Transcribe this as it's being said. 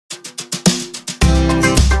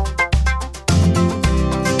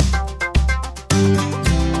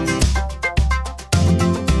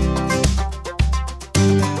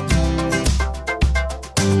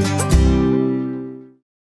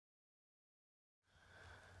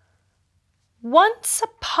Once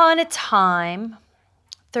upon a time,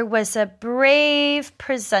 there was a brave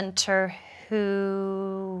presenter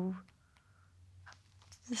who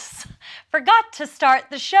forgot to start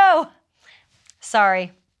the show.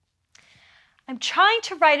 Sorry. I'm trying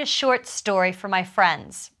to write a short story for my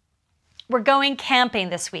friends. We're going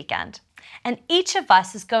camping this weekend, and each of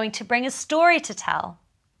us is going to bring a story to tell.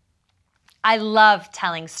 I love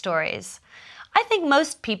telling stories. I think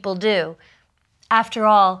most people do. After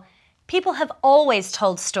all, people have always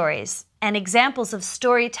told stories, and examples of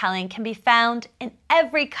storytelling can be found in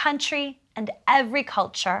every country and every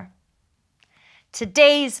culture.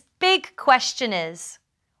 Today's big question is,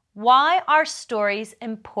 why are stories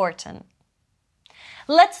important?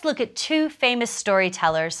 Let's look at two famous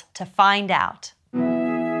storytellers to find out.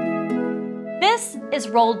 This is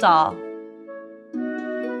Roald Dahl.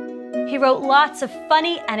 He wrote lots of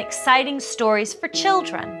funny and exciting stories for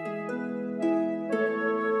children.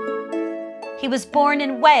 He was born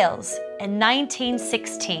in Wales in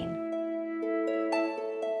 1916.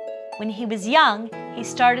 When he was young, he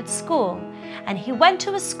started school, and he went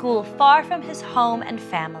to a school far from his home and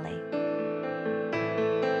family.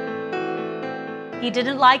 He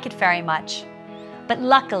didn't like it very much, but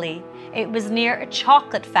luckily it was near a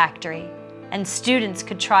chocolate factory, and students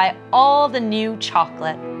could try all the new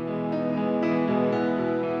chocolate.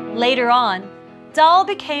 Later on, Dahl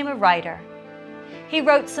became a writer. He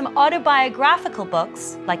wrote some autobiographical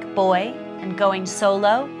books like Boy and Going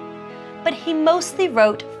Solo, but he mostly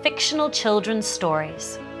wrote fictional children's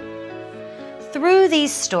stories. Through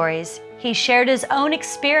these stories, he shared his own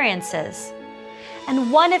experiences,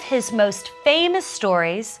 and one of his most famous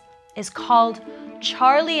stories is called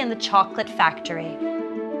Charlie and the Chocolate Factory,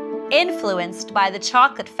 influenced by the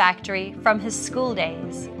chocolate factory from his school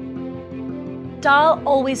days. Dahl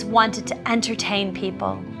always wanted to entertain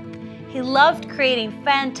people. He loved creating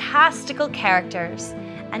fantastical characters,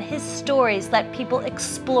 and his stories let people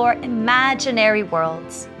explore imaginary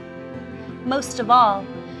worlds. Most of all,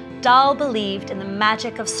 Dahl believed in the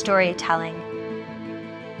magic of storytelling,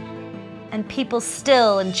 and people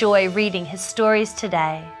still enjoy reading his stories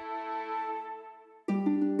today.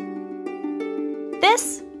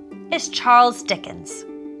 This is Charles Dickens.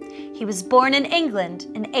 He was born in England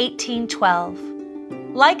in 1812.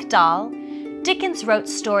 Like Dahl, Dickens wrote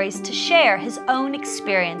stories to share his own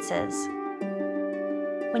experiences.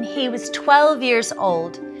 When he was 12 years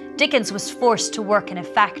old, Dickens was forced to work in a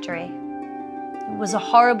factory. It was a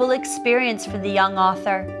horrible experience for the young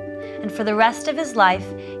author, and for the rest of his life,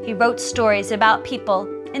 he wrote stories about people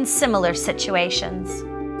in similar situations.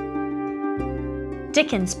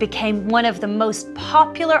 Dickens became one of the most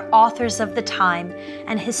popular authors of the time,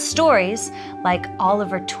 and his stories, like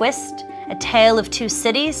Oliver Twist, A Tale of Two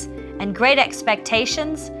Cities, and Great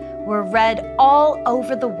Expectations, were read all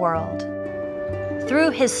over the world. Through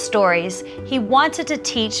his stories, he wanted to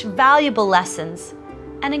teach valuable lessons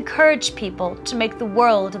and encourage people to make the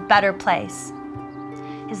world a better place.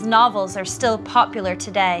 His novels are still popular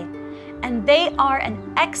today, and they are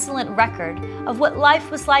an excellent record of what life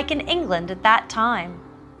was like in England at that time.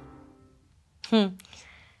 I'm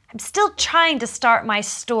still trying to start my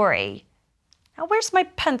story. Now, where's my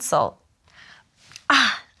pencil?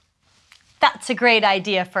 That's a great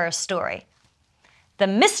idea for a story. The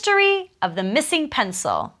Mystery of the Missing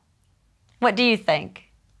Pencil. What do you think?